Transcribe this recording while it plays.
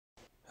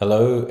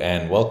Hello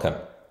and welcome.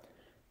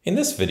 In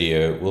this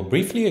video, we'll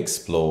briefly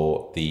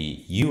explore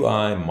the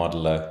UI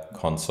Modeler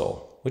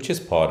console, which is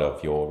part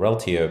of your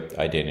Reltio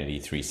Identity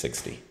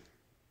 360.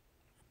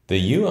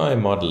 The UI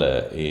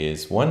Modeler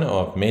is one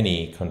of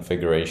many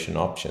configuration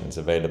options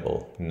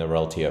available in the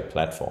Reltio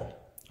platform.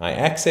 I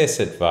access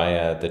it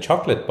via the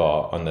chocolate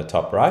bar on the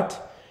top right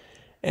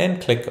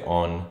and click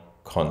on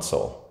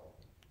Console.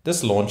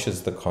 This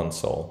launches the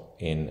console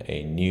in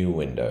a new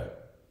window.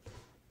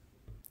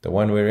 The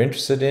one we're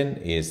interested in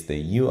is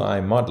the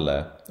UI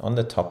Modeler on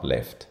the top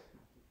left.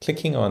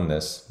 Clicking on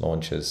this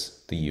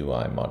launches the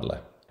UI Modeler.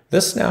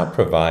 This now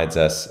provides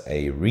us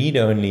a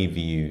read-only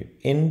view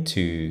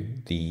into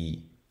the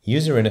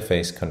user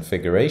interface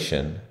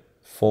configuration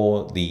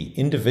for the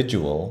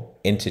individual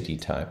entity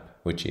type,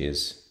 which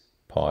is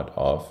part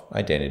of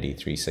Identity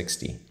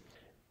 360.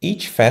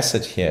 Each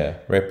facet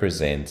here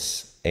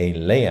represents a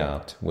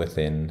layout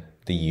within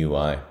the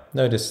UI.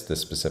 Notice the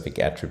specific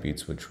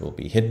attributes which will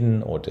be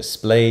hidden or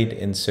displayed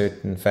in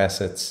certain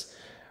facets,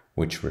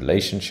 which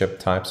relationship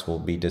types will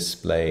be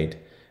displayed,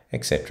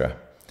 etc.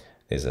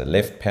 There's a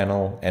left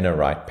panel and a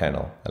right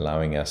panel,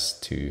 allowing us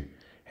to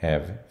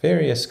have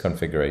various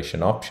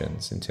configuration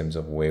options in terms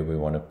of where we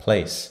want to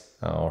place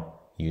our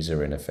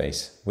user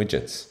interface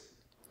widgets.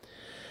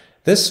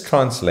 This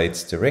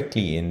translates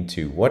directly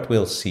into what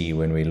we'll see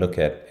when we look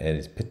at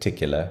a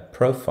particular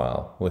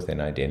profile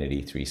within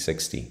Identity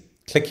 360.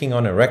 Clicking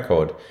on a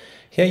record,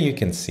 here you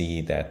can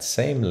see that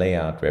same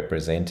layout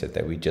represented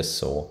that we just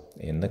saw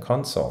in the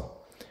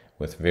console,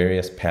 with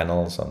various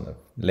panels on the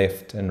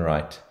left and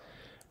right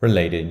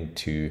relating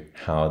to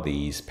how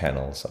these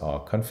panels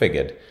are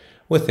configured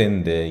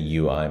within the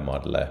UI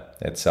Modeler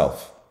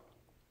itself.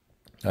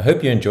 I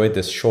hope you enjoyed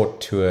this short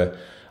tour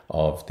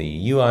of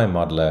the UI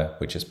Modeler,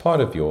 which is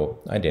part of your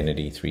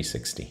Identity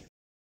 360.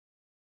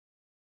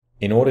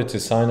 In order to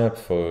sign up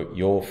for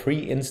your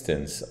free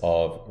instance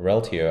of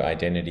Reltio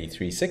Identity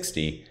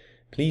 360,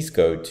 please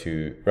go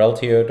to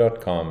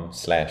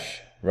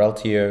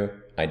reltio.com/Reltio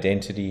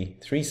Identity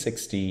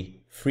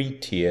 360 free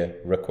tier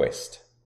request.